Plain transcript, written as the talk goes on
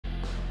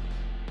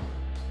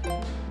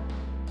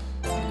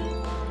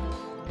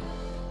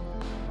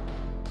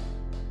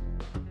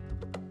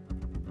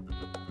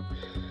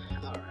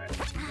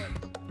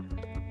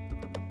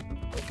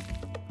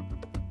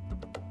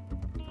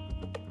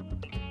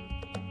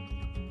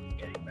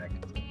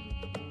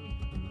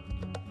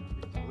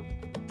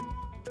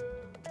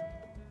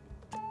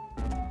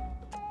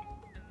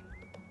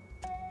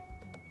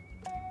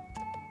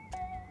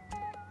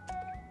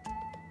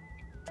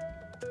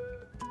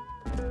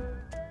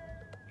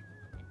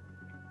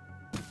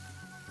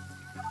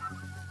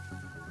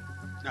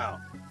Oh,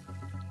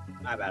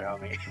 my bad,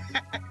 homie.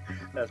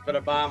 Let's put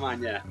a bomb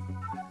on ya.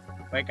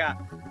 Wake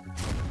up.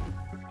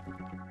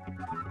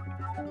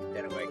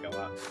 Didn't wake him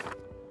up.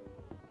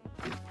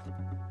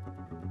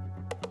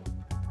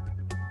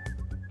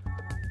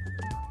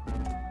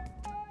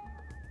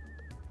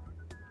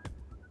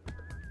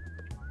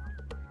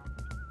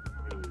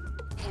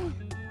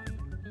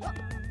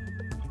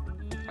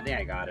 I think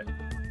I got it.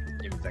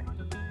 Give me a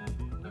second.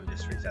 Let me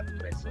just reset the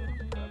place.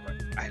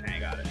 I think I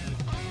got it.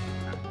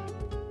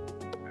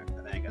 Alright,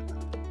 I think I got that.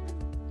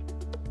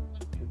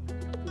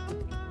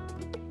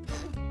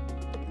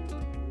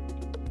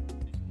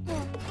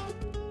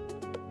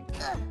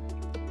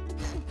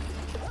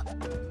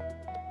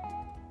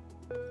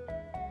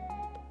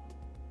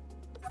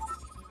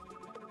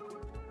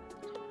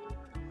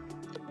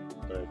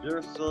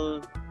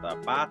 The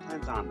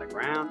button's on the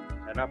ground.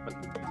 Head up with.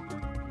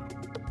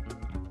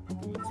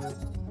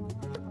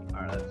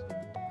 Alright, let's.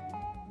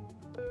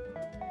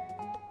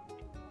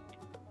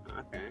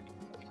 Okay,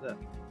 that's it.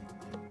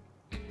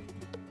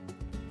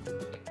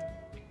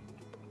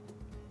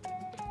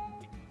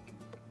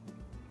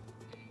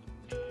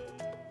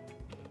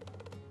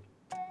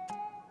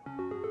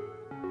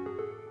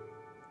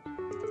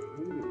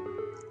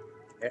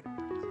 Okay.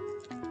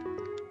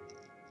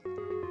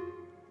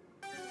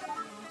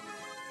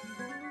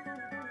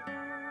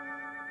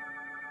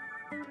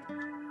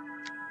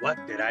 What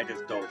did I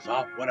just doze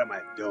off? What am I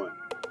doing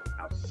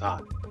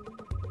outside?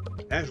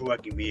 Thanks for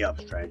waking me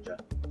up, stranger.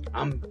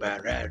 I'm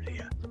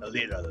Bararia, the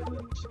leader of the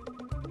village.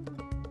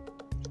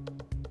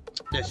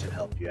 This should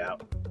help you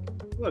out.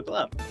 Ooh, a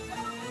glove.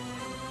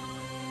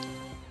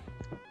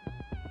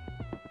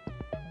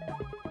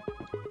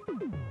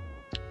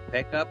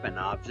 Pick up an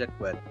object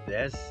with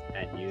this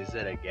and use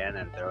it again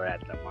and throw it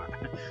at the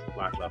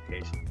marked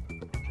location.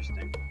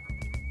 Interesting.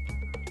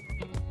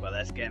 Well,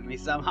 let's get me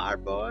some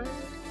heart, boy.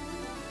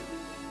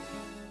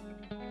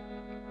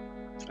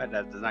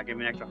 That does not give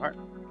me an extra heart.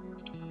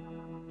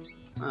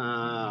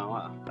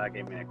 Well, that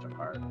gave me an extra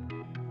heart.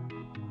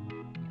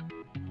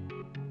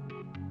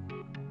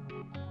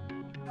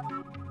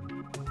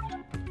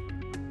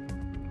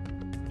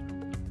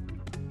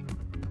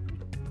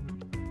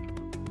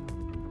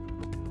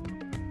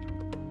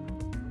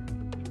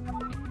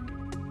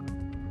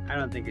 I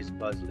don't think you're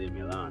supposed to leave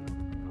me alone.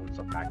 I'm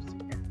still practicing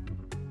here.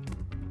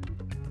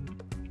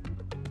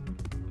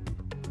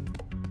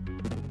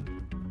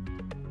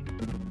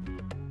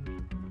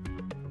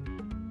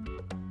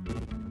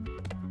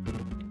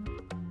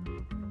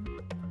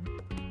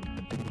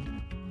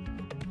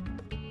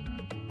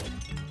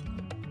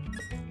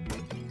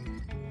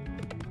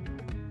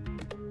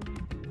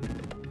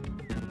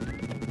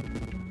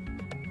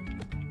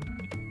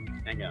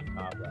 Can't get on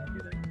top of that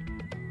either.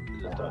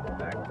 Just throw it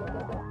back.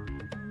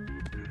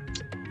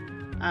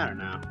 I don't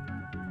know.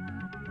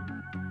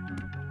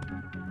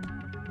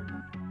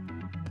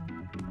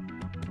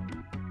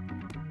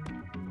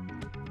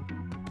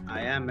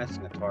 I am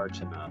missing a torch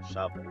and a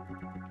shovel.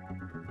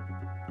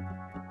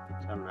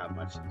 So I don't have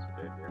much to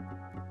do here.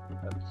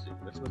 Let's see,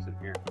 what's in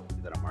here?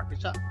 Is that a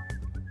market shop?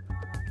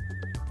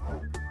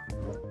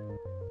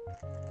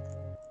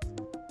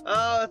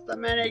 Oh, it's the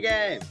mini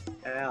game!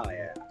 Hell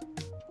yeah.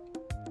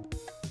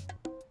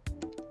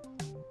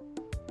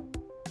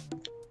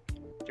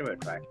 Give it a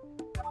try.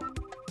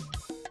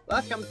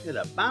 Welcome to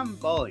the Bum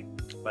Bowling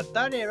for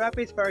 30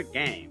 rupees per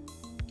game.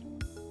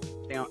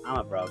 Damn, I'm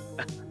a broke.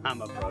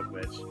 I'm a broke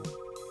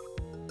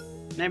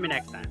bitch. Maybe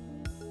next time.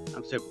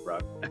 I'm super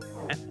broke.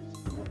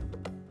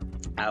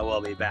 I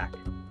will be back,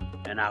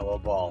 and I will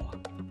bowl.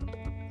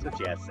 That's what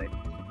she has to say.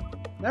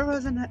 There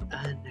was an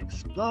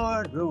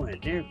explored ruin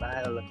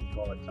nearby looking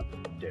forward to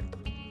something to do.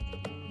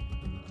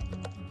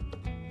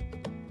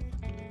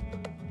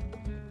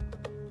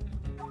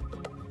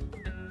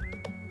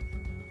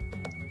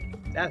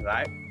 That's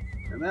right.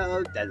 The middle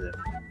of the desert.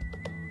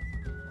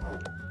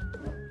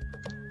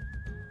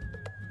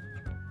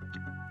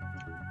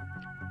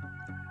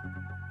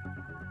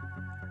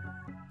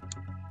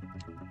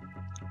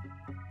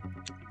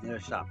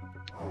 There's a shop,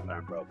 but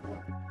I'm broke.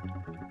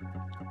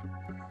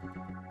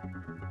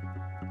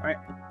 Alright,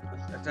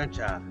 let's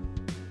adventure.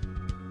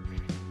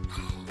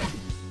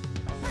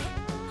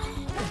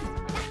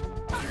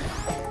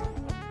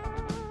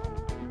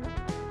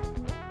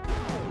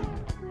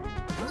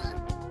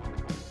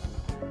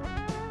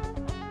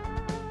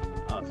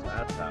 Oh, so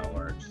that's how it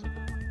works.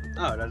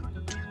 Oh, it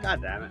doesn't.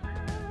 God damn it.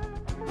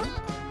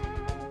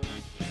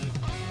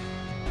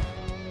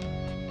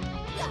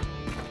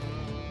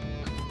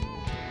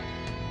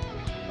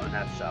 Don't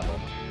have shovel.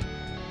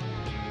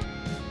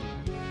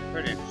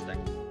 Pretty interesting.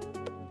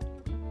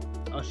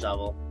 No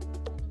shovel.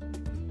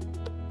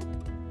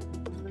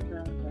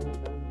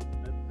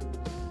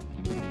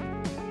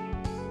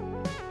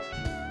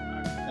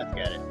 Alright, let's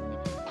get it.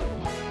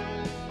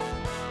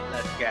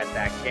 Let's get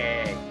that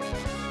cake.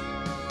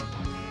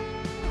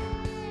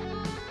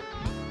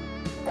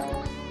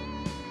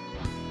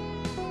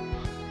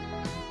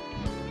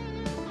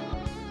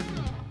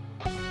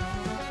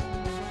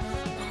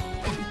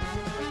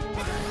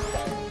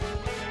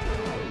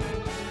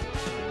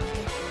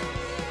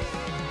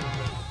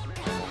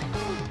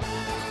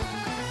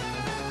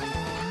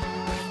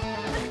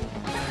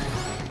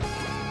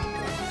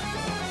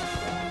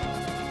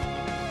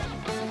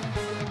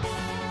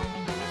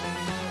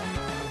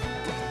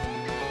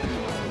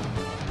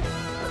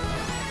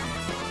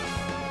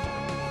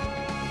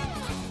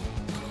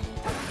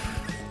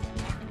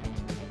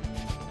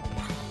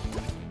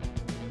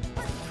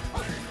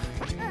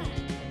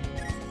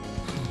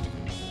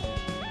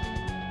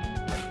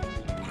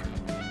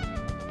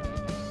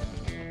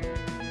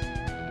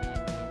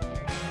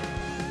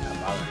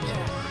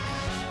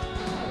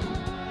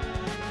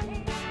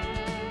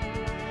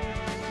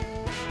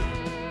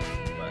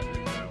 But is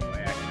there a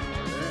way I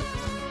can do this?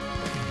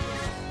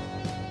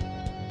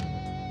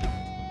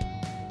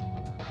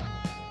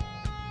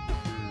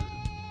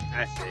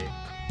 I see.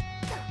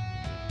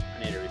 I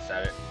need to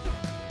reset it.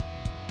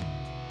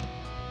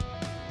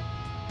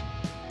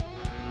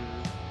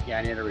 Yeah,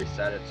 I need to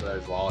reset it so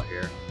there's wall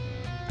here.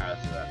 Alright,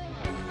 let's do that.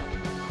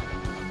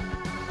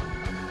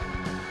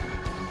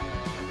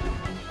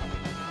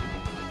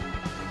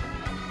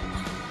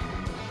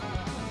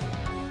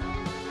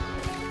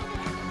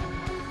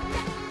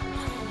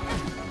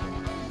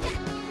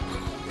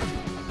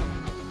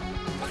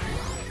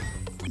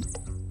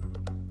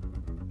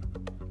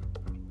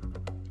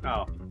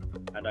 Oh,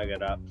 I dug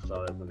it up,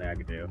 so there's nothing I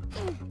could do.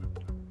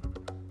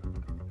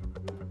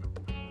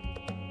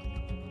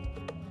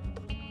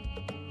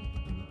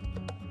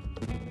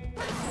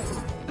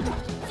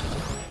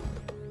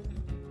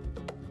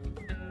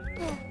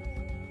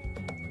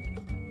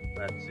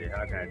 Let's see,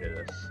 how can I do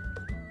this?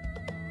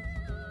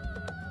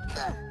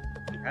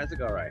 It has to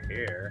go right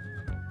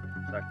here,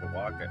 so I can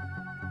walk it.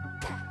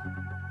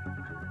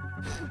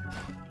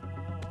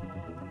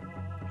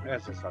 I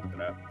guess just fucked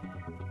it up.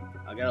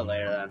 I'll get it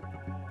later then.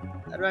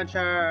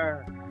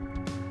 Adventure! Oh,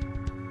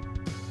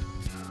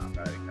 I'm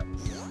ready to come.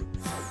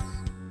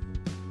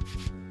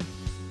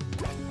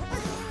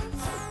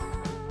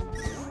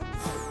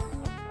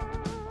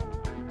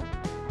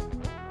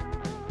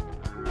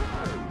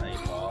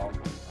 Nightfall.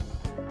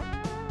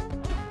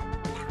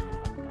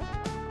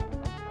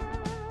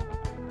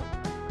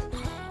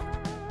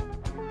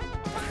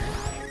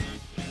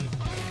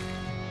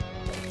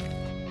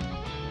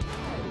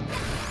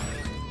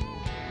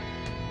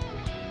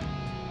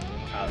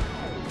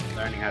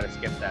 Learning how to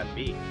skip that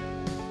beat.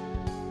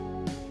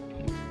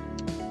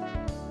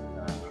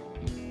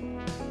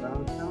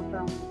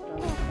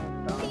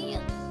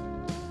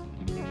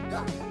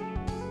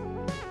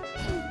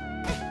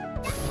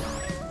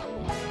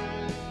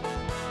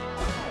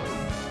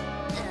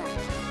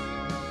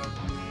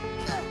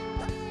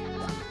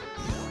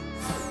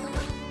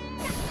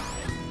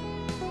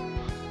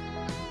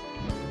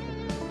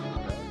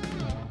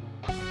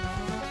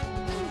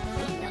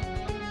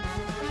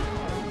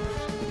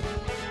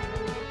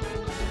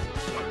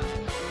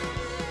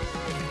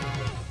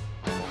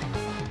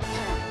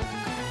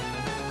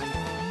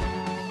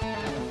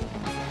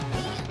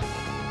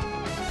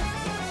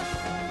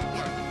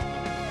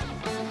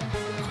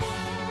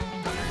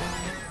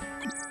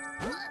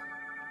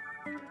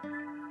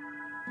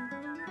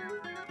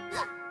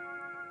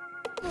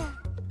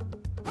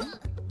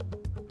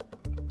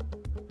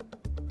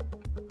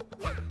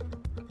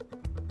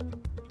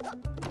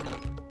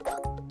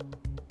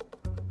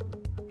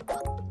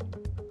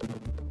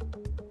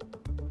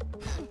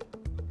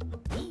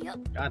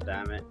 God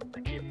damn it,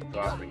 I keep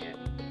dropping it.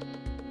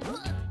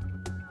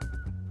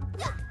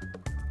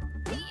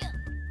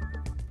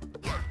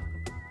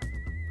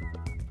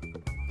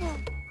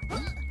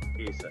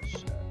 Piece of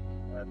shit.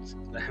 That's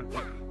I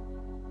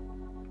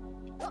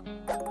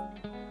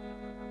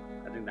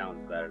think that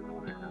one's better than the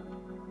one I have.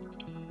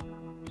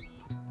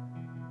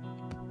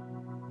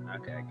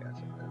 Okay, I guess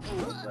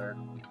it is there.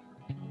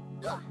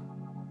 Oh,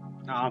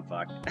 I'm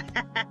fucked.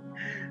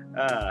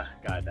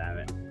 God damn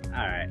it.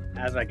 Alright,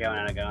 as I go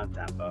on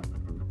tempo.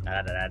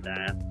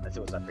 Let's see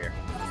what's up here.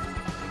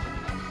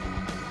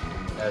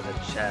 There's a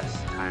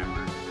chest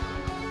timer.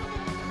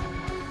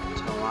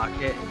 To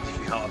lock it,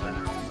 it's all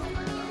the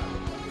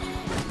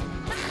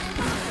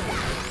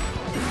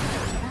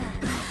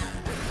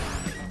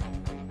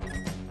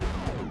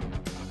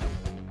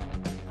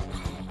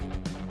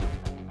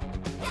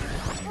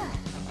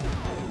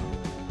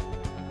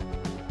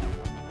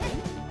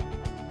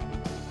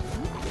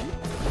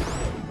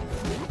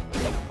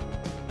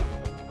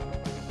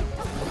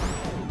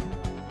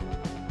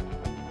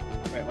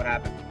What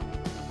happened?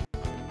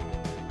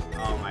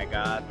 Oh my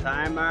god,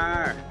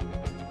 timer!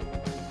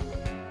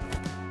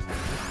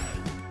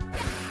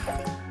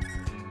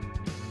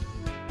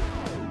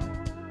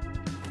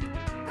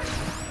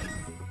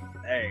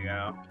 There you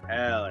go.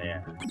 Hell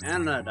yeah.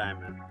 And another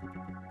diamond.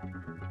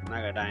 I'm not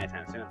gonna die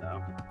anytime soon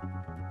though.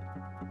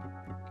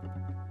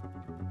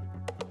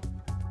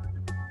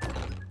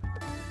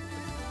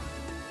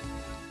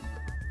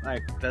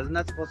 Like, isn't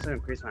that supposed to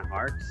increase my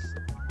hearts?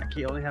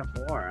 I only have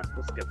 4. I'm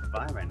supposed to get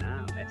 5 right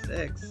now. I have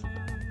 6.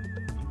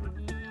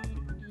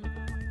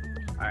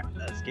 Alright,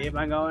 let's keep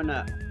on going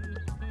up.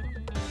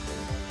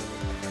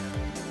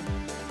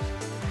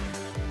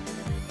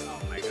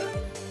 Oh my god.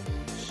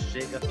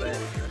 Shake a bit.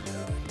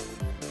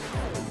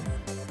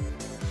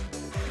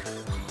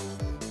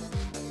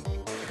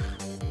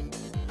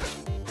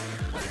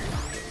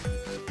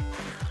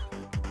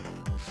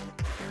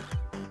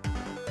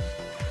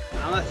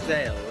 I'm gonna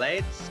say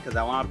late because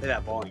I want to play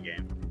that bowling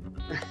game.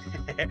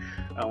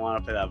 I want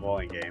to play that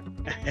bowling game.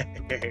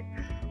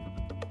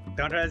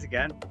 Don't try this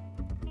again.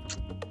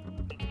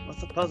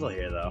 What's the puzzle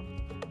here, though?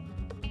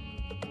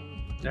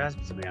 There has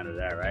to be something under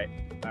there, right?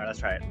 Alright, let's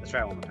try it. Let's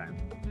try it one more time.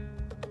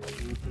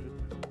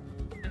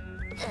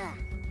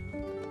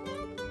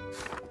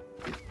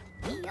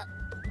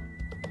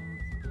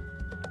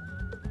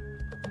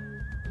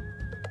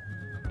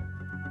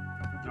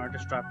 Or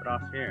just drop it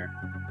off here.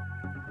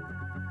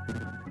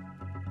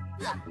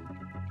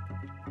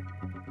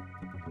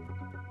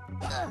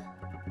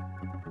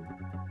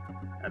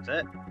 That's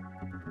it?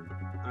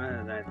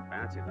 Oh, that's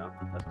fancy though.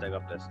 Let's dig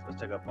up this.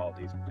 Let's dig up all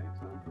these things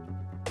though.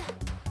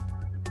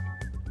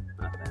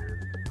 Nothing.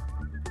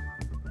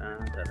 Da,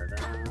 da, da, da.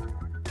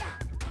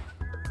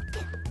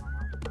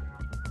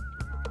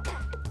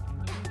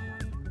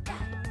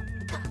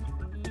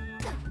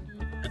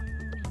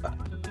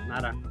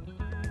 Nada.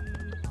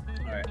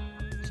 Alright,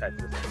 besides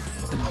this.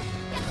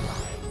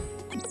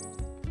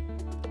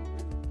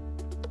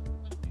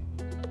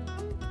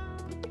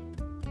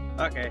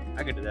 Okay,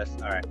 I can do this.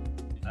 Alright.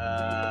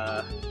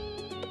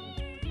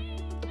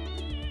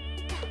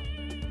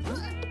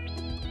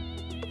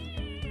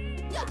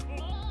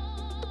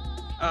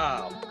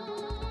 Oh.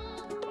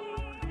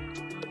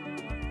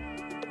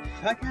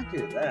 I can't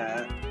do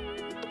that.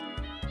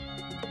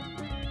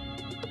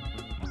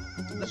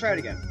 Let's try it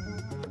again.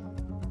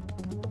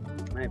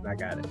 Maybe I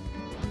got it.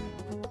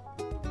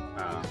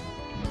 Oh.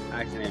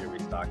 I actually need to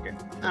restock it.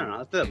 I don't know,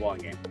 let's do the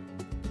bowling game.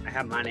 I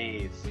have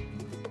monies.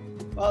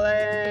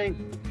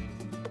 Bowling!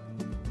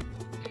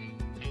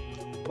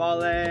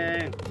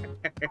 Bowling!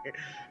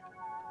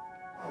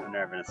 I've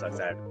never been so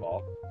excited to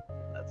ball.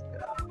 Let's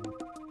go.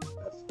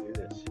 Let's do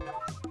this shit.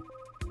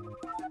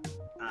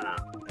 I don't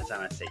know. This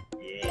time I say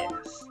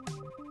yes.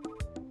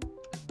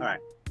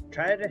 Alright.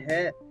 Try to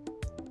hit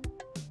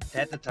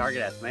the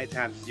target as many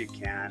times as you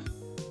can.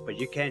 But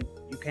you can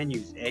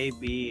use A,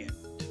 B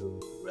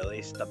to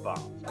release the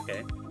bombs,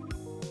 okay?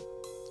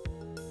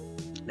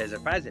 There's a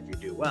prize if you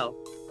do well.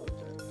 Oh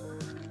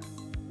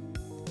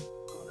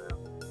no.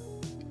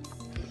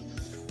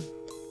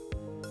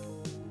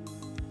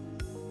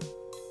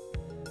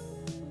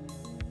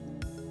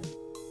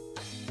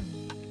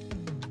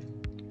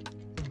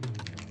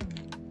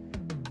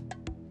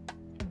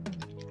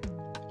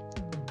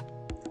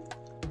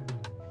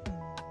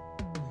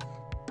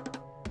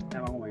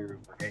 Now I'm going to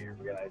forget you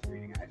realize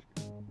reading ice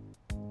cream.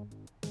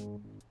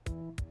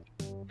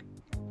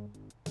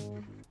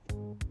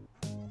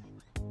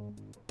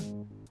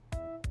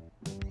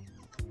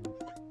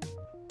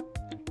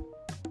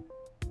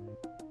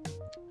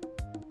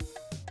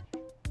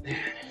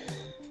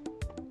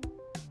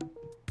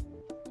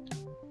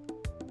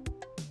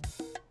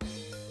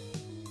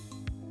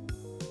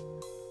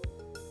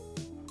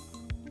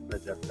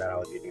 Let's just forgot I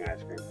was eating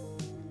ice cream.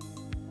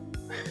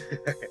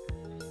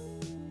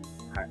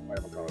 Alright, where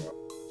am I going to go?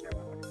 Yeah,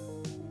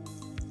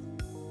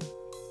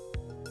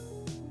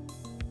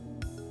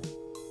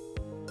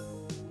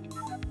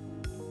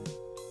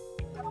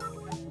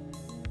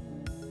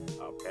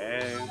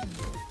 okay.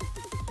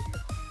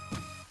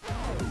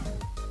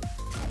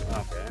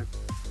 Okay.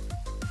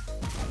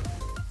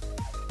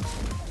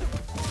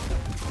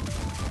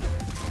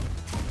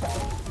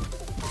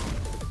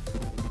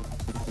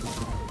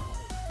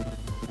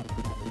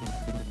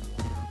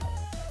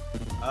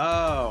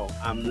 Oh,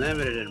 I'm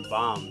limited in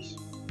bombs.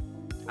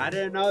 I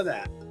didn't know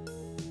that.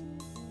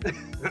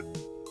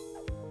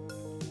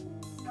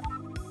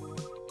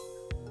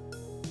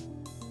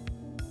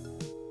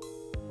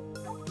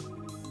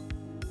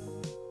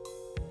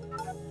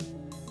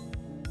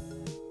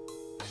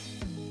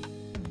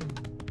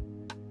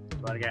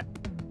 What again?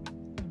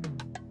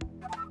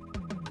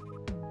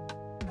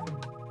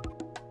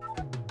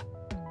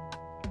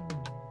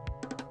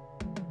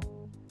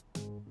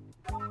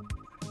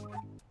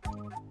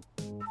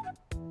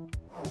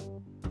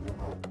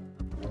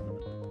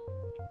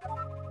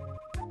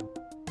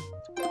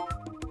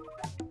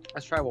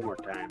 Let's try one more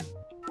time.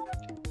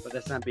 But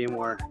this time be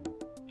more.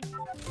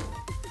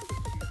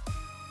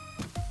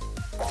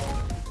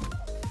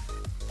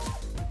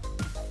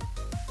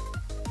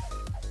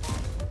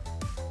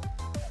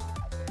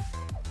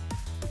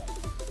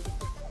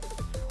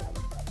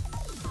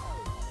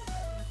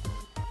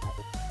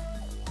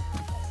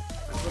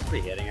 I'm supposed to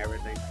be hitting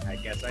everything. I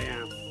guess I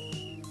am.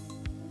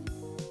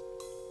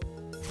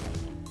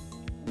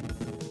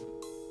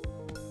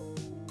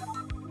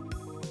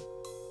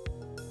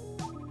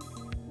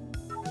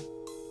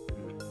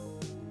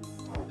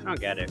 I don't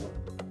get it.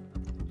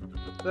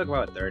 Look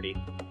about 30.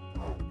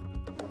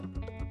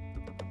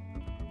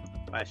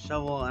 Buy a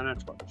shovel and a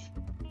torch.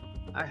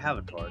 I have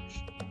a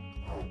torch.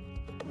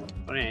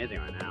 I don't need anything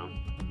right now.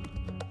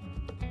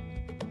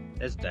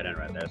 There's dead end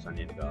right there, so I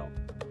need to go.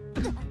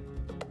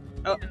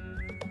 Oh!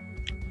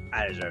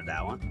 I deserve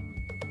that one.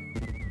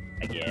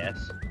 I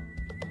guess.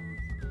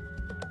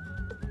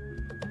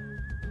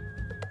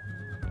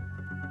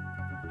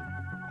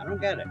 I don't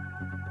get it.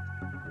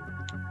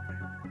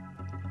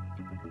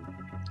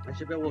 I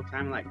should be able to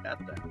time like that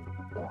then.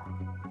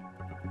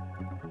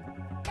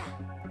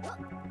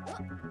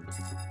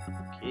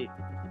 Key.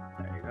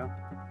 There you go.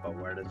 But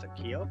where does the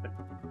key open?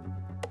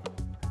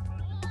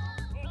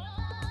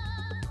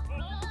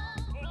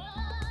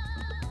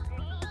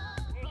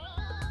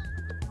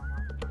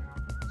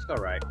 Let's go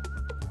right.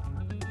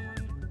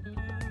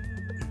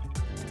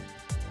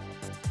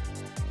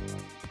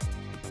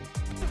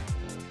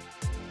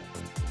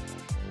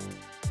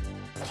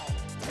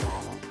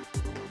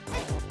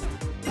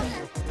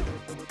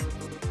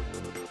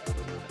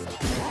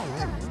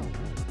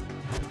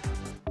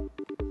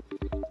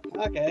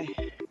 Okay,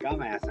 got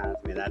my ass handed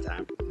to me that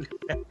time.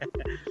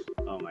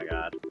 Oh my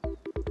god.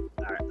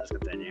 Alright, let's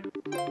continue.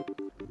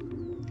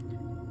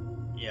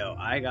 Yo,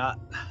 I got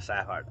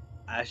Sapphire.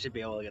 I should be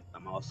able to get the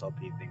most OP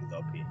things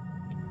OP.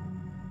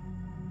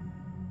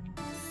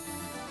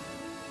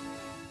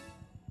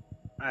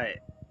 Alright,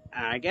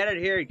 and I get it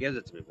here, it gives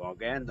it to me. But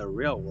again, in the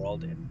real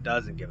world, it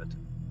doesn't give it to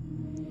me.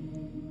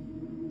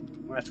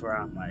 That's where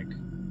I'm like,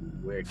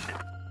 weird shit.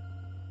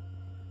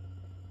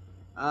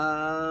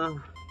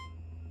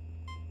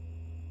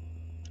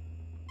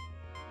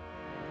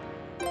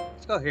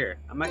 Let's go here.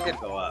 I might get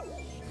to go up.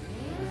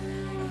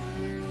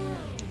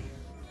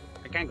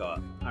 I can't go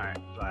up. Alright,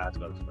 so I have to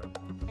go this way.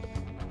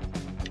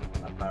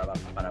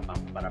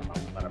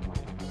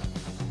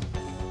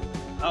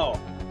 Oh,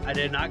 I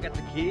did not get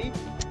the key?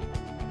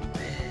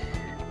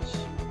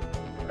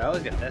 But I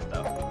always get this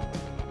though.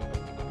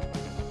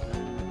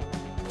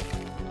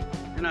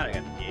 You're not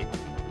gonna get the key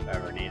if I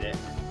ever need it.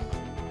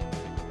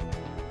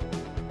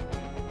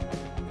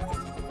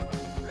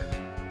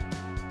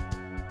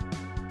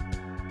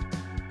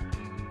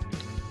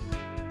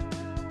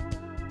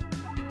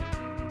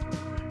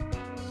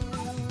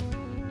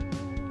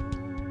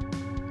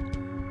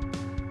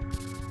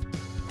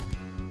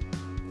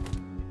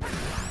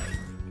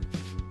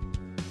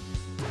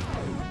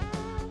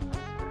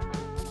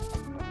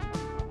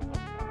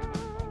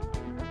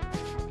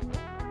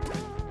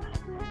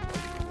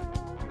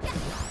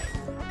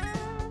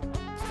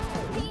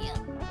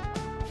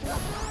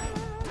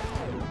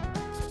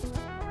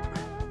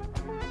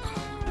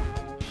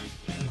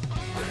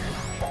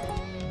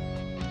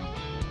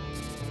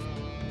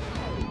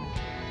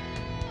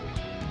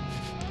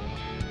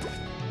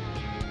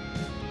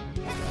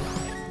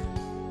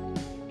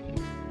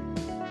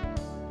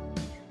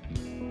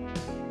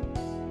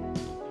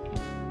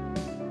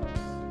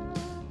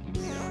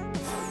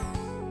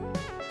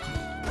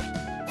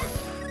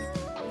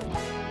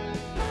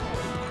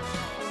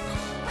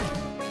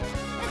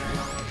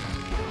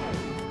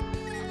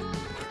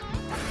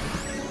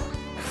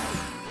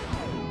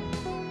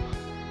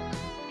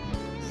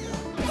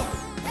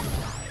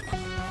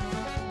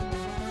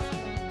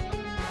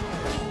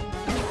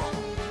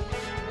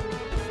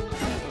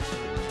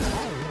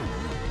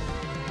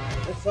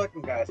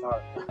 Fucking guy's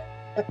hard.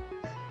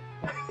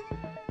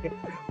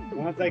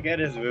 Once I get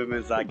his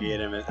movements, I get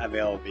him. I'll be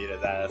able to beat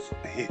his ass.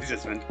 He's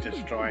just been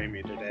destroying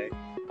me today.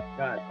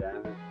 God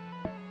damn it.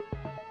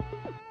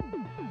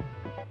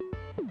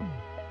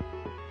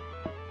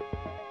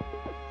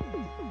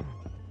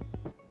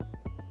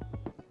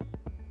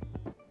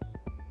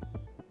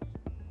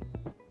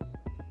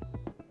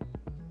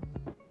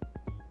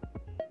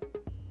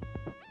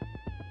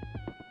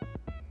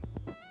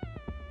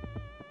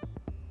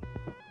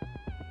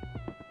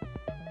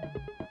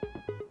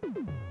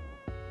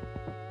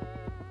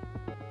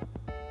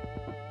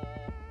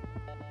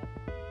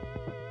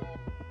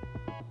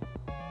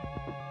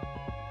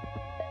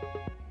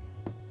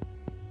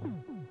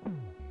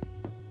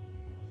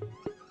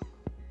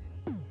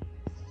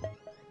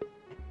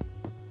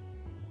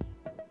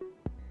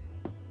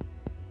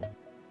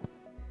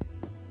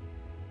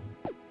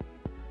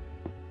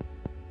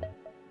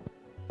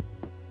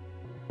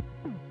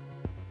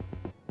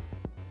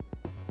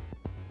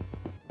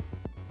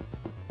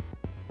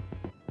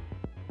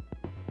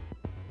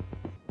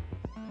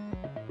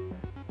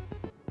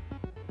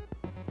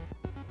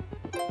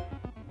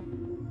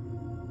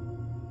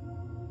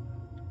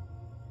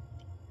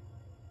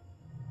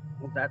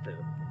 What's that do?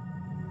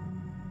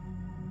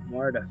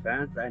 More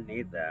defense? I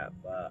need that,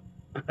 but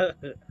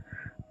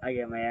I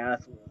get my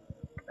ass.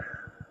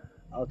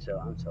 I'll chill.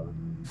 I'm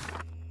chilling.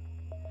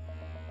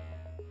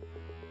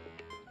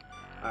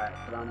 Alright,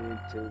 put on me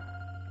into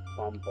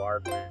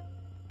bombardment.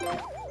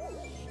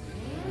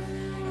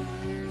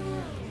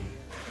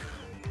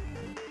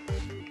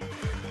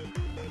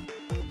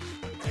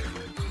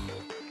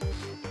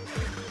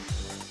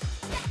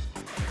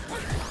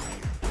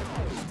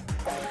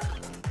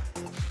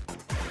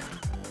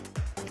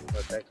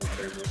 Protect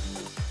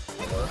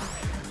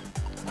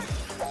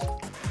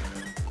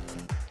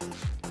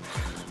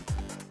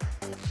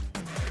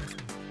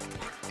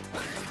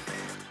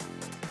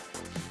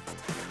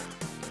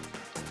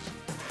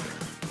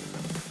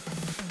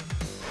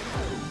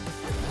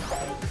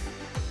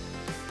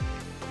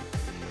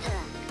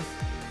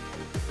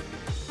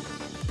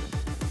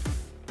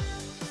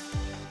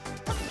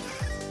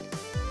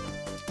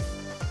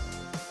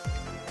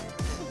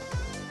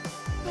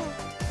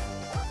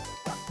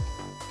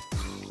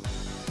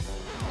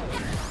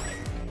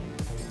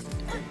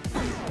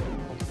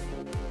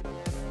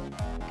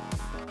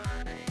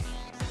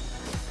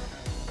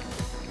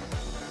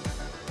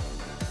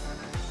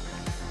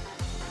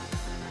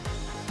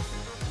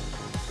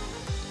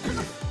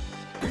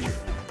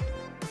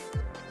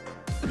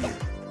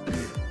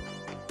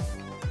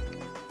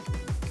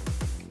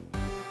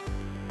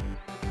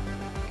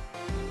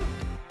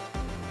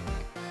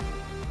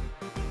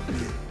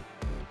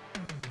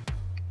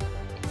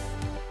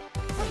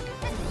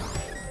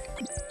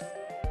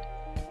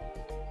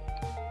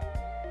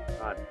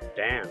God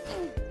damn.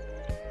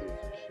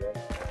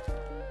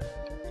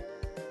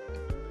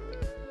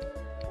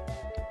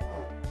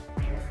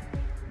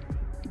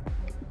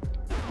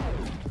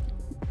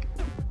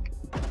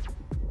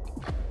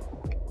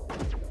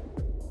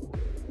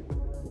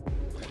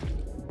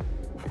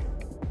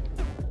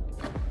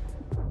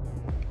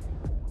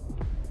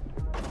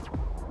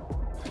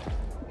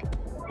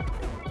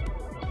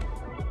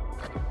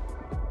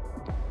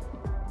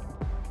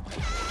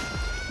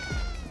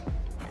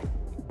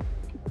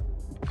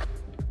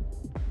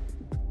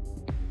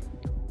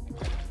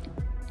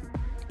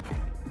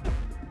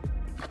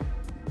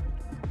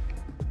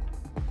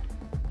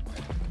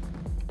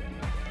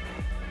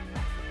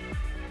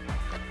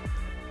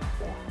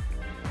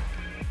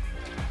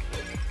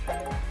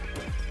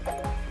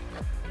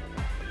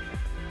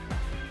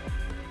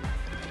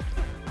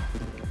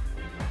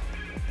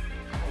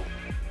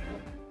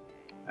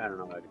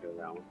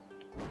 that one.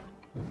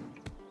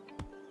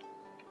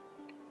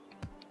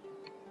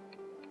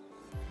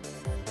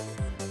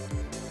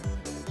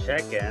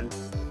 Chicken?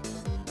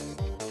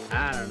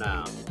 I don't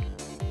know.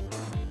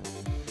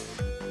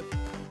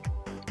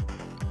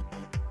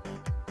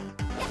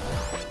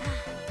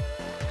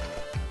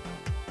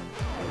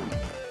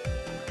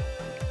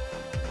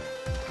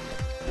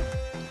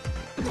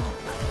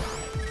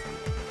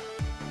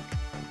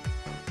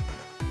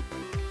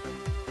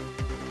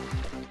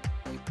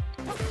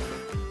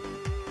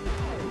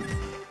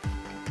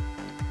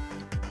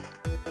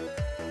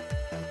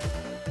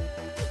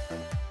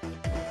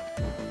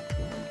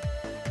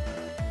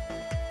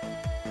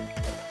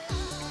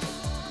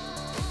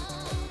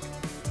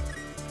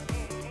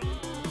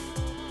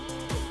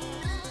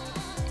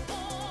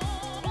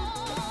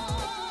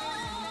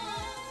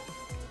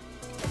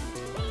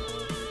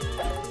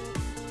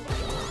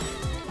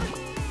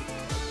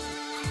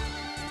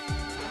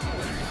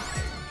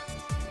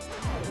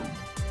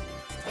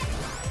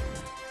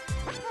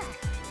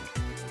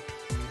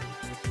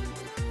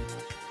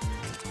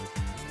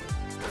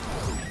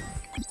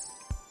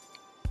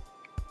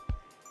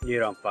 You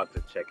don't fuck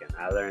with chicken.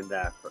 I learned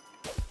that.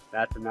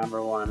 That's the #1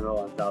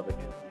 rule in Zelda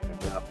games. You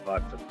do not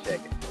fuck with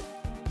chicken.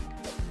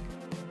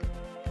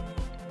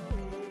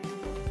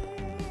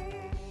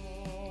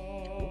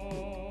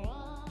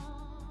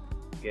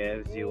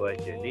 Gives you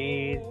what you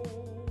need.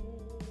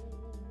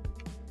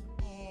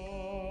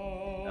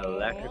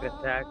 Electric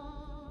attack.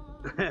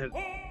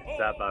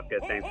 Stop off,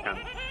 good.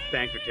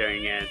 Thanks for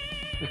tuning in.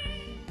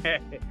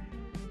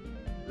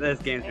 This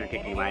game's been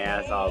kicking my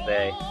ass all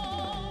day.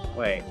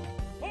 Wait.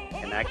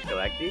 Can I actually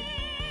collect these?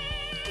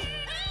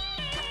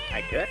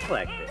 I could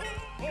collect it.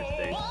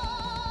 Interesting.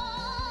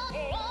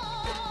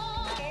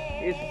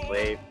 He's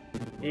asleep.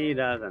 He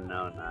doesn't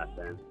know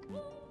nothing.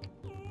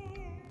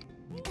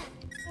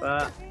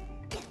 But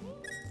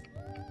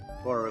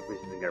 4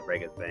 rupees isn't gonna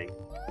break his bank.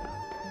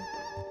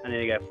 I need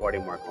to get 40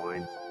 more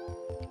coins.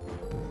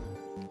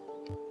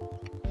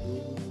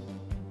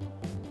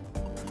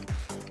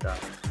 Stop.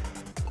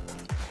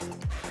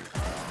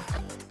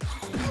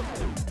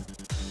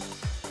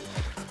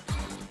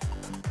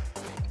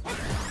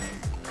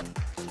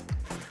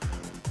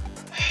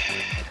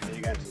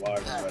 You guys large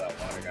for that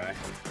water guy.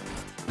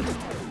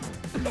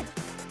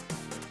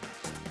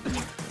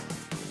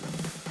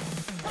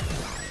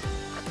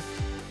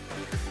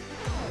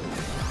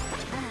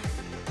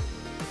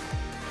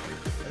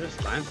 Are there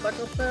slime stuck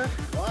up there?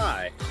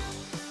 Why?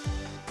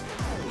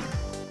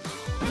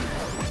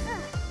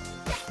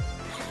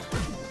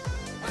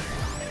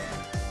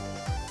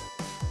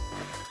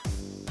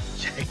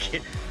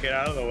 Chicken, get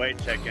out of the way,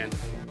 chicken.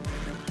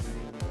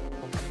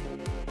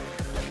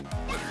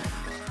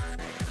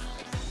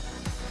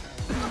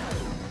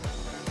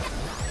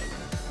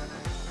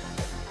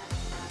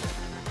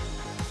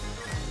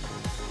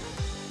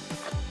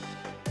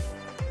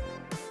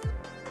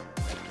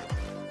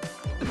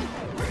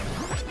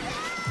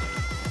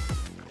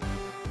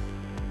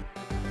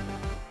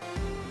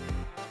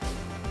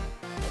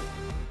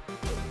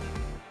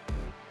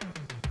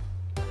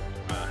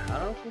 How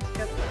do we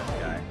get this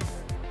guy?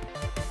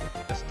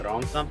 Just throw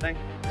him something,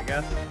 I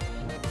guess?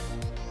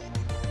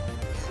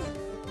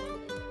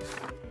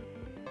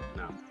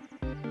 No,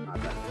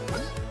 not that.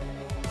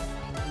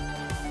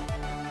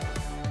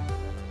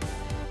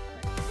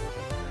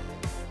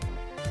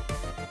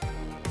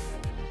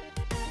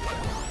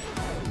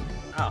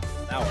 Oh,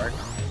 that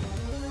worked.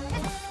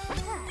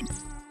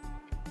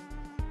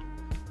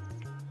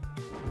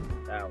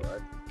 That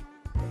worked.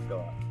 Let's go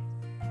up.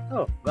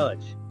 Oh,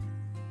 village.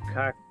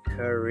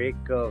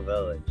 Kakariko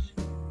Village.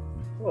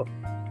 Oh.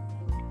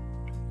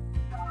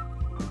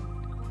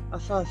 I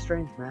saw a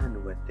strange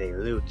man with a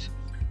lute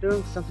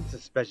doing something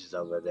suspicious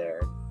over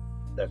there.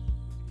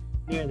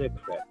 Near the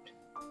crypt.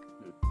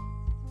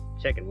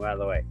 Chicken, we're out of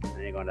the way. I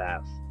need to go in the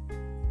house.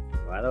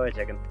 We're out of the way,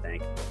 chicken.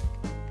 Thank you.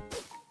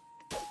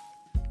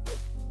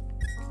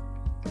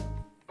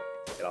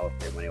 Get all the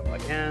free money while I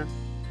can.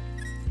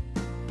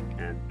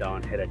 And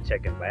don't hit a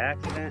chicken by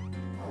accident.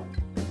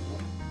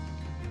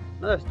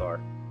 Another store.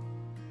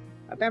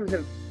 I think I'm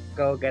gonna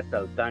go get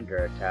the thunder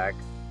attack.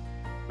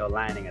 The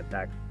lightning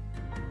attack.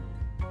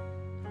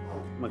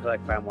 I'm gonna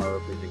collect 5 more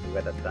rupees and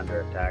get the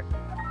thunder attack.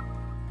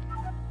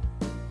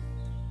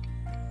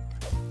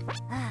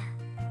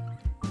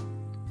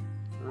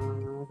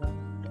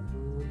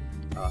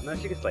 Oh, no,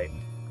 she can sleep.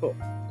 Cool.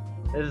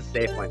 This is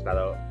save points, by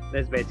the way.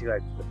 This is basically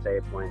like the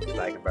save points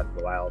like in Breath of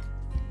the Wild.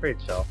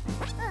 Pretty chill.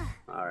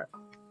 Alright.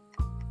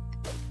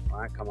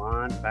 Alright, come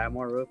on. 5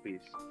 more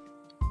rupees.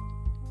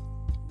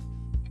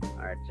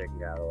 Alright, chicken,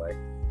 get out of the way.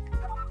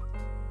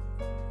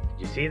 Did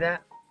you see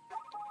that?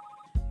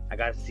 I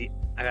got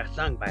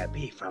stung by a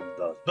bee from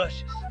those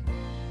bushes.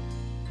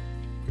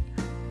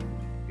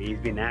 Bees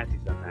be nasty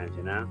sometimes,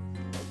 you know?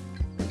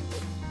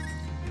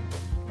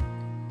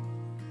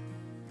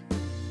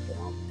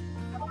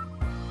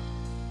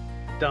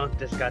 Don't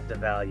discard the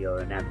value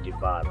of an empty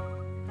bottle.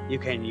 You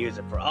can use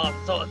it for all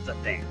sorts of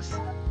things.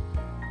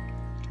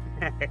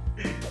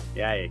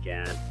 Yeah, you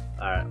can.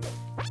 Alright.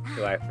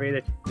 Do I free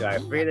the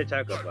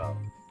chocobo?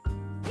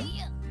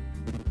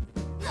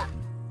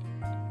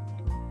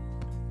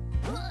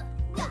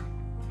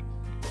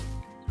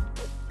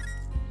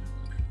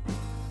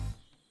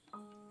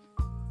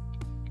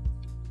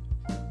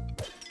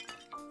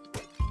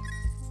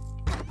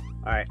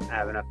 Alright, I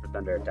have enough for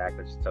thunder attack.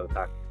 Let's just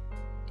talk.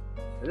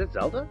 Is it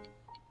Zelda?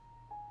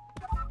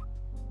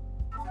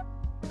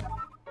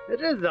 It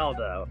is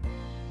Zelda!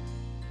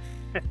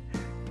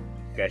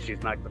 Guess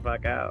she's knocked the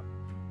fuck out.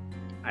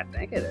 I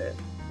think it is.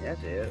 Yes,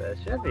 it is.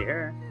 It should be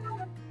her.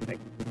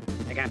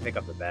 I can't pick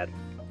up the bed.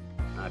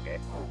 Okay.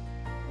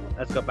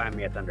 Let's go find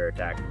me a thunder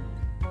attack.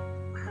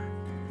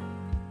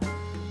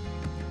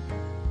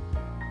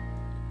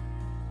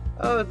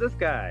 Oh, it's this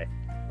guy.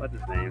 What's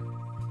his name?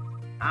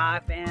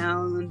 I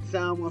found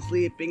someone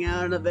sleeping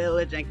out in the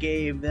village and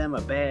gave them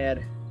a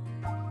bed.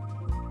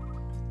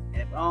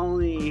 If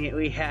only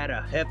we had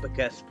a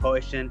hibiscus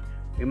potion,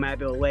 we might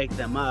be able to wake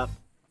them up.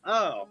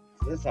 Oh,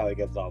 so this is how he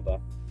gets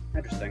Zelda.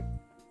 Interesting.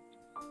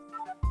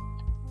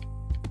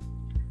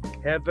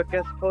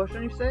 Hibiscus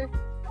potion, you say?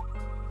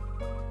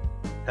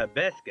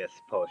 Hibiscus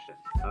potion.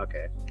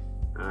 Okay.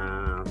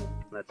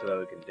 Let's see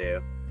what we can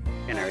do.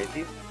 Can I read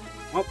these?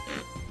 Oh,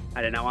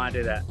 I did not want to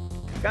do that.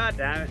 God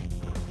damn it.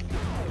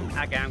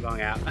 Okay, I'm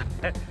going out.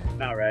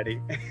 Not ready.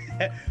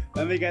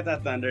 Let me get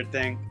that thunder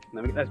thing.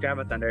 Let's grab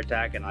a thunder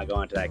attack and I'll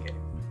go into that cave.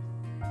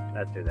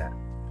 Let's do that.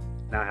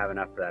 Now I have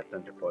enough for that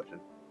thunder potion.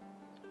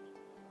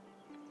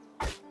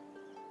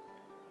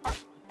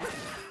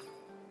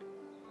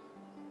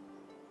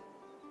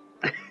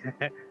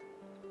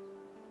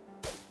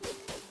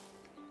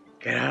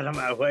 Get out of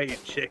my way, you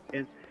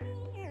chicken.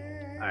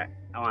 Alright,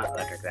 I want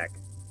electric attack.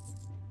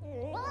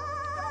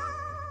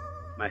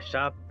 My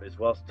shop is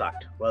well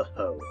stocked. Well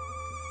ho.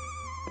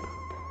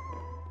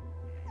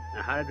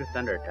 Now how to do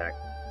thunder attack?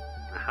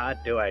 How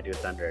do I do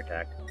thunder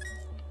attack?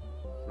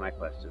 That's my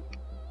question.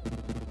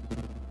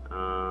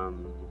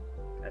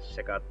 Let's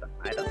check out the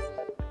items.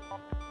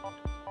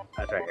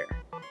 That's right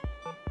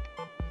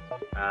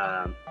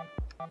here.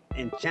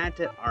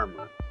 Enchanted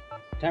armor.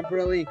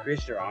 Temporarily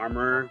increase your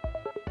armor.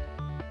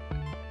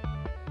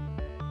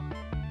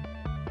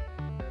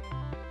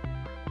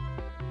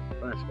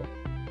 Let's go.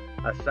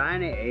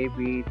 Assign an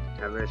AB to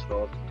temporary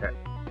scroll to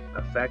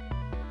effect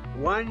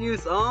one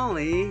use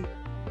only.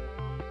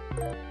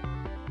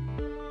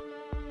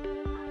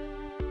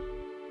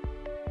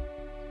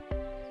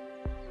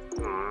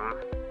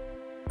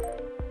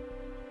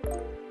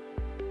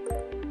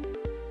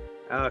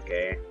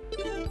 Okay.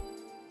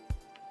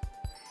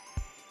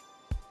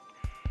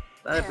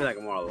 That'd be like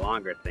a more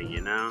longer thing,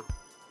 you know?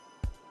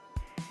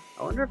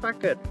 I wonder if I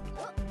could...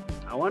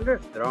 I wonder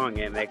if throwing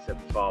it makes it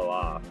fall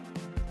off.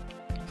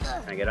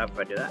 Can I get up if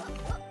I do that?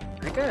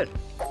 I could!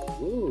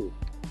 Ooh!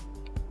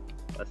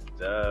 Let's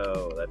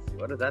go. Let's see.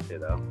 What does that do,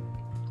 though?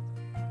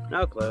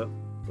 No clue.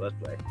 Let's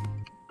play.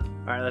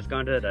 Alright, let's go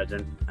into the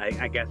dungeon.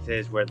 I guess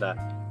this is where the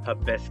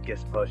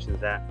hibiscus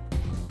potion's at.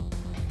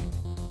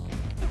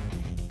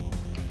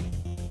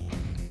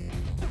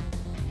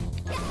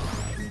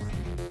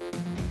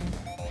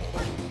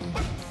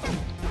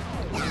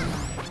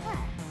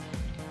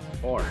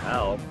 For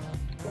help?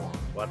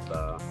 What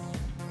the?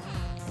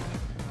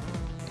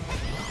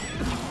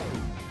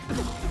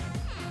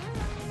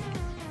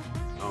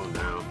 Oh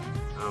no,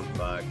 I'm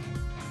fucked.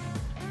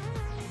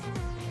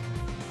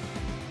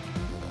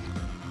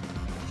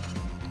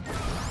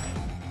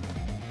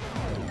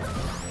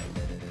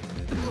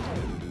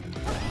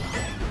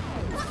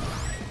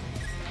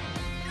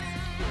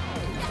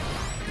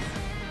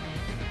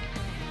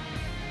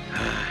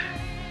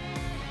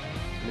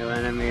 New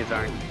enemies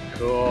aren't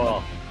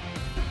cool.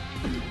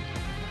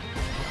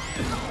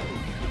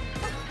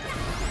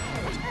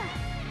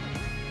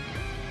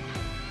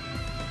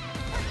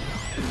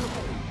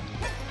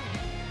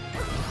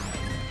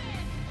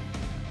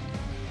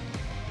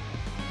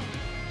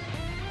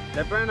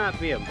 That better not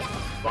be a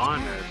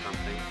spawner or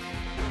something.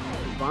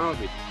 A spawner would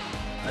be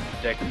a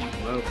dick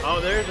move.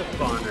 Oh, there's a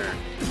spawner.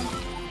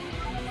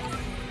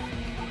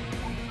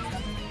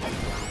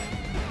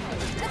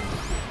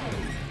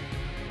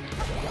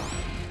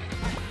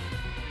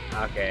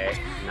 Okay,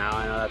 now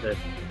I know that there's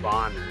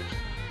spawners.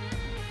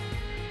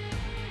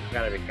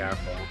 Gotta be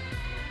careful.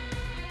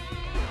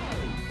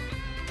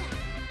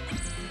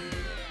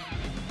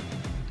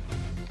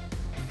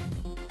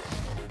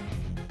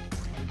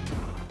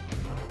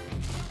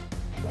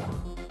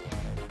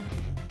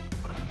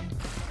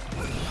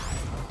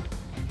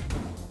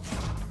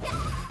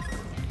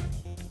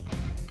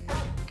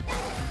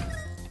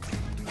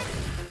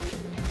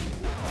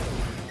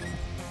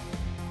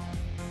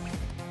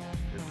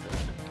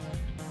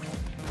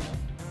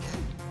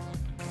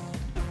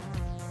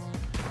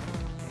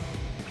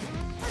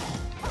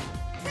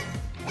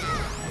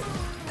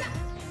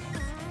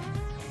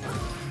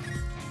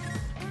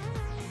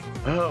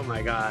 Oh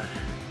my god.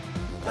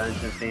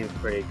 Dungeon seems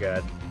pretty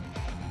good.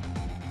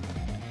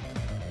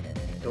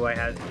 Do I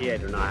have a key? I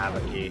do not have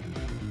a key.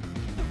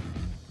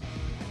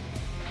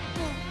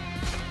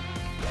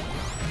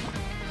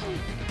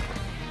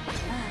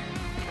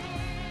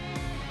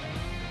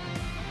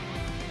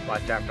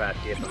 Watch out for that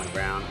skip on the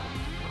ground.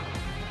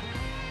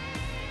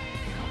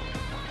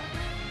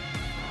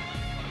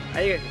 Oh,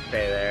 you guys can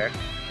stay there.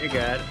 You're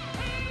good.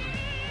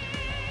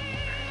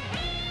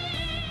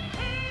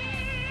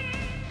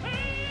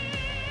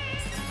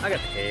 I got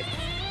the key.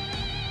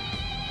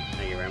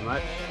 Thank you very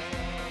much.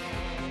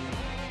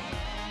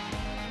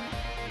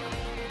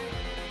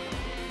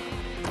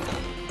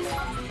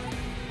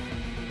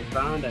 You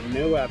found a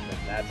new weapon.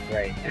 That's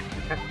great.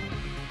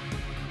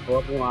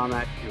 Flipping on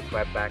that, you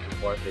swipe back and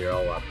forth to your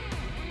old weapon.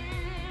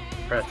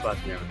 Press plus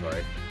in your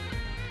inventory.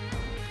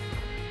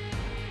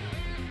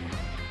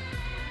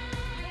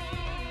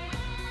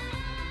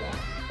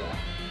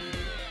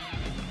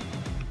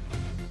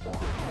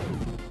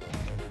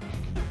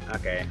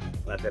 Okay,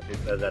 let's let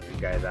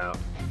these guys out.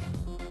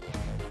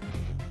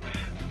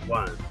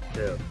 1,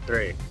 2,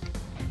 3.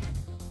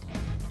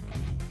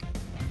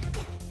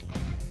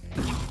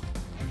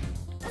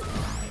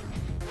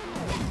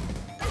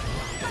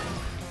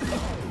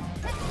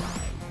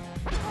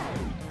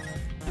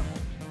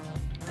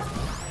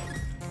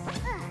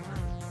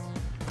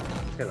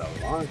 Look at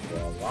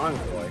a long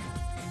boy.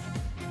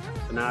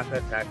 So now I can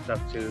attack stuff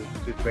two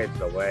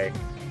spaces away.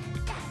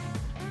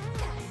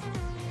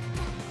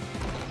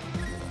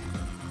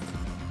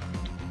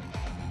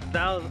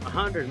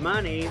 $1,100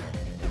 money.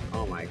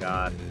 Oh my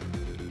god.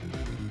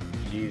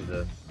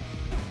 Jesus.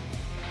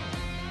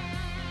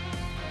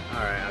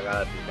 Alright, I gotta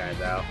let these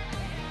guys out.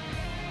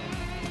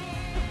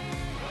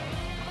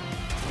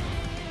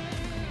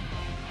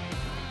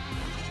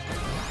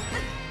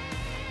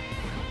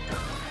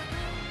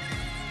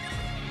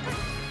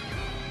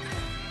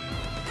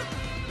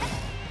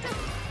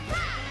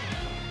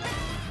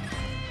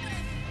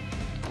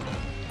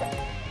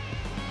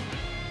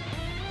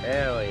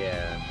 Hell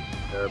yeah.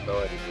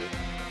 Durability boost.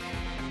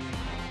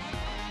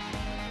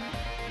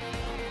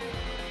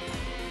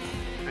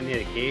 I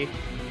need a key.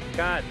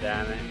 God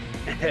damn it.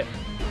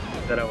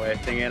 Instead of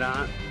wasting it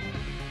on.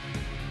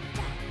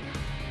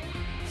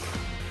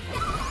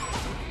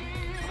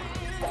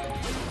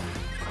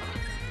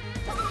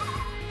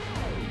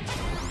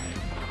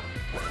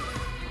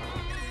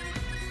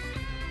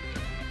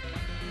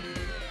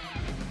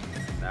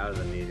 That was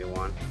an easy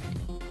one.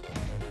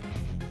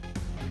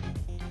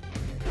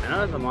 I know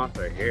there's a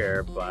monster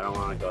here, but I don't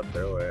want to go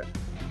through it.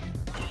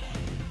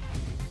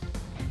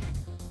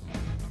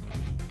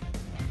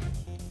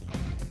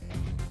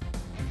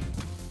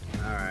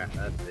 Alright,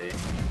 let's see.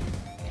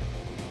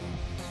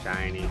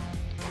 Shiny.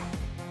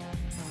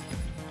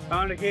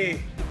 Found a key!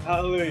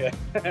 Hallelujah!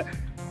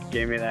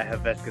 Give me that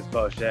hibiscus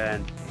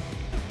potion.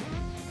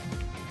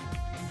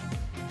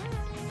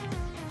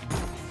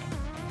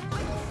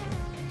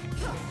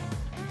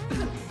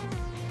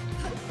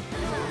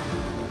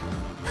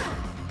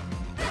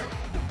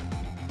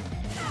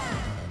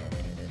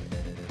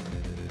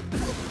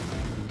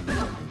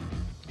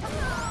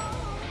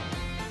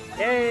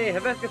 Yay!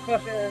 Hibiscus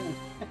potion!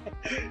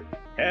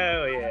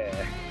 Hell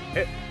yeah!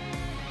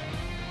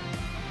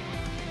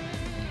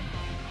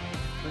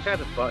 Let's try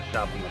the spot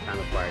shop one more time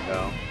before I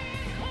go.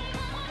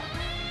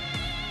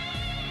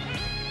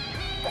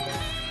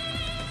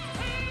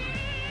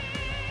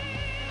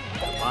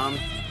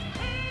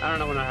 I don't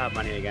know when I have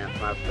money again,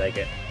 so I have to take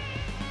it.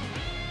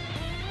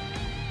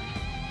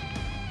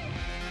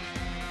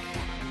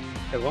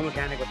 Because one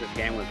mechanic with this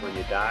game was when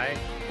you die,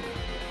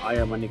 all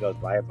your money goes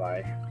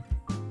bye-bye.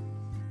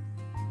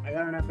 I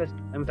got an hibiscus.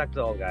 Let me talk to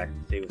the old guy,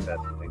 see who said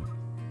something.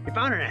 You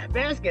found an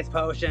hibiscus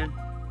potion?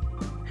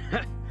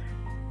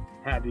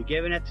 Have you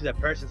given it to the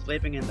person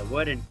sleeping in the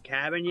wooden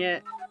cabin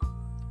yet?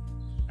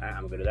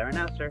 I'm gonna do that right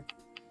now, sir.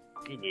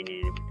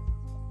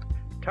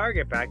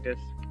 Target practice.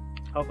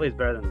 Hopefully it's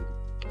better than.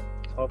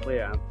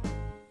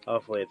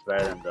 Hopefully it's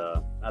better than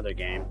the other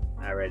game.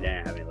 I really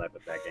didn't have any luck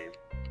with that game.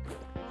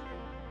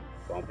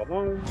 Boom, boom,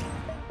 boom.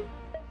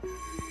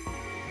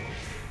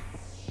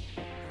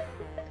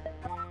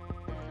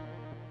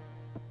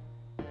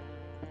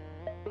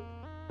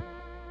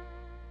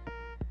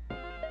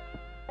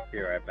 Be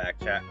right back,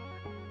 chat.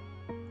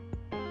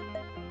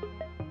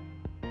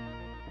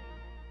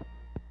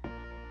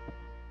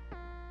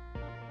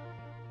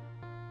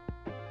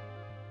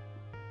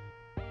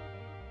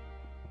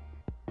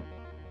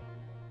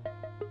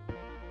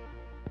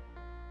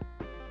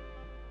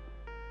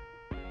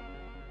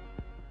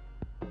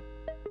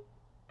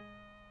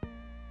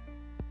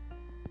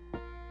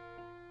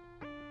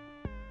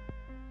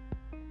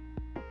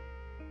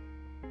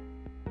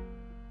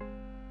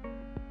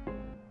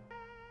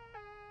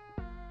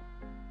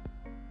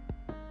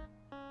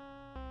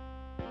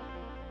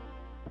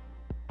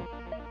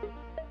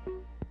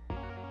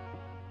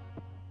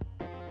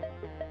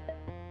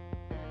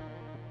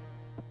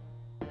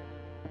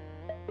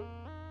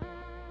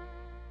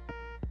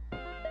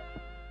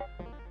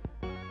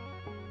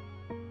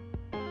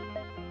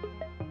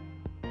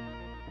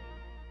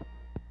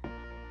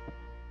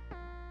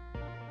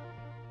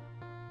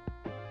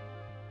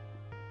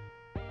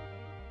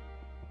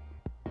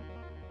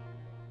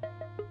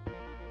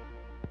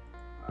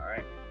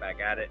 Alright,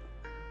 back at it.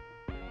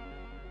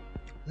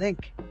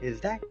 Link, is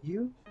that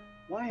you?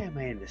 Why am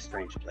I in this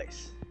strange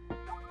place?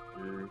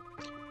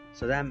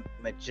 So that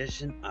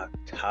magician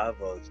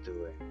Octavo's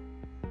doing.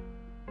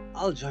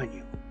 I'll join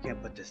you.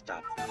 Can't put this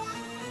stop this.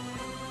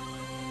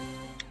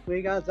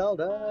 We got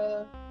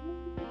Zelda.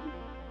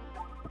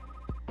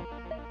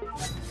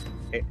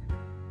 Hey.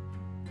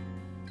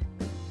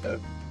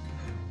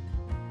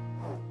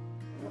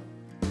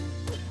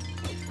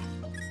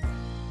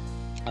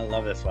 I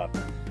love this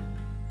weapon.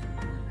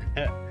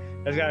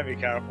 Just gotta be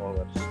careful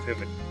with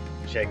stupid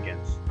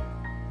chickens.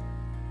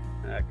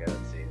 Okay,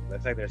 let's see.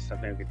 Looks like there's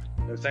something we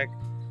could. Looks like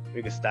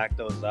we could stack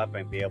those up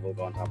and be able to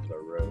go on top of the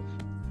roof.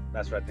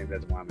 That's what I think they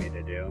want me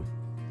to do.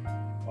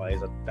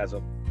 Well, that's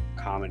what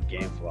common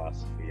game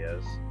philosophy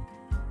is.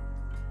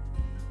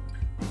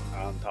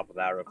 On top of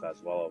that roof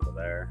as well over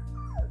there.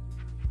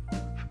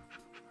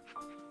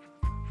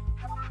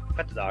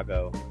 Pet the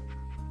doggo.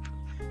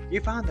 You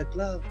found the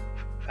glove,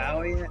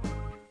 Power yet?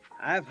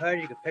 I've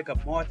heard you can pick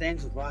up more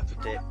things with rocks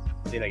with it.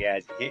 See, like, yeah,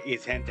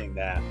 he's hinting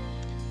that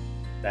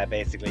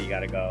basically you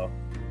gotta go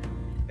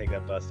pick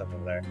up stuff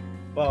over there.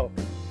 Well,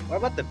 what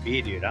about the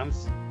bee dude?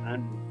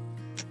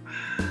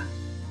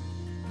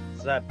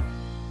 So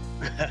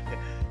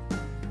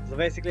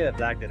basically the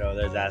black dude over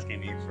there is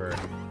asking me for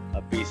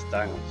a bee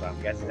stung him, so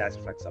I'm guessing he's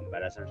asking for like some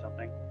medicine or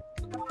something.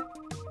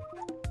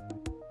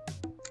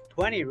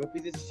 20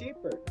 rupees is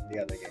cheaper than the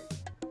other game.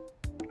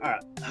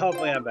 Alright,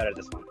 hopefully I'm better at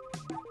this one.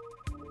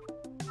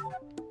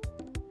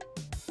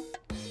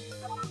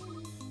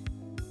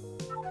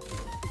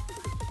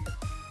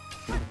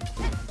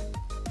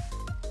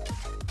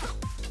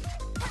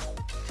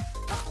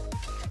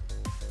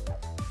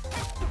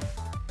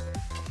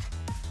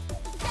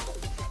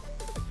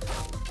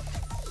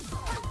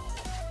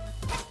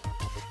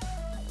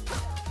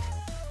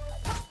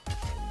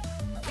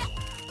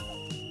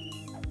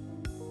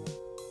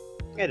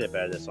 I did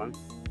better this one.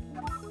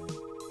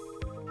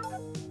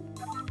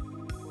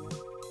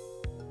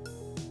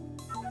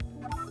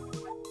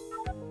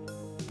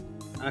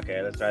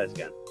 Okay, let's try this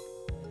again.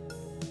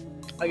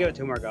 I'll give it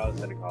 2 more goes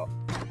and then call it.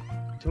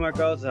 2 more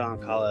goes and I'll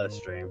call it a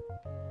stream.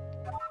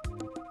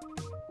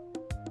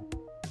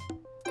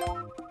 A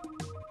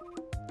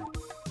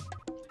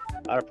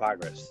lot of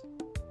progress.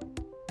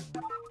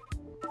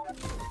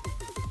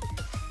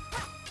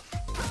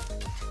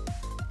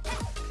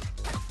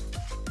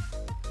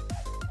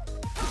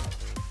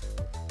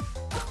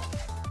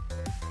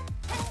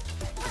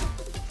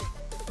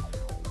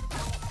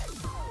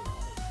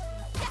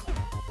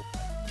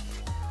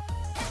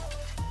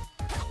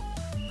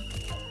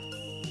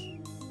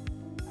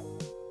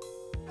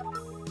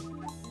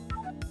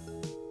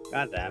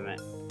 God damn it.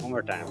 One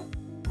more time.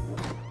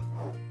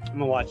 I'm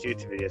gonna watch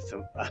YouTube videos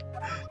so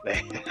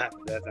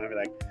that's gonna be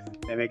like,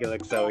 they make it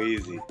look so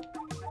easy.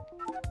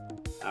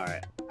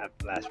 Alright,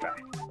 last try.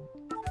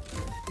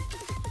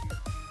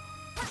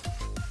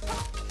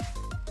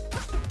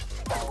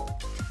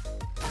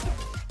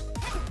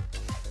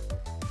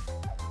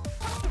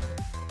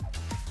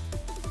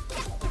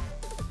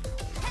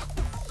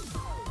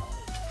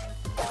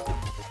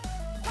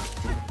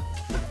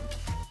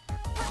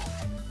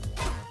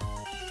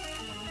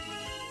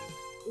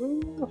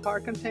 Ooh,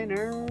 hard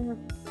container.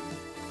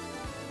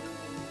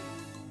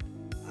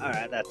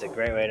 Alright, that's a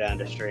great way to end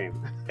the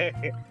stream.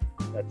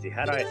 Let's see,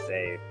 how do I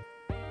save?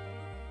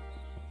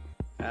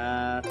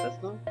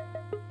 System?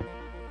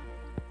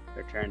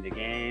 Return to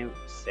game,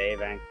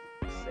 save and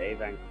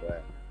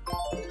quit.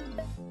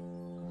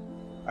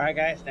 Alright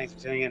guys, thanks for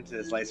tuning in to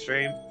this live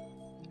stream.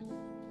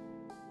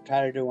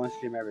 Try to do 1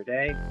 stream every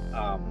day.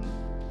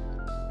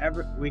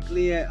 Every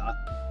weekly,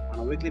 on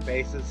a weekly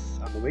basis.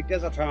 On the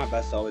weekdays, I'll try my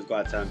best to always go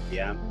at 7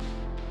 p.m.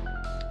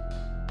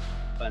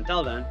 But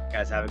until then,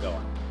 guys, have a good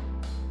one.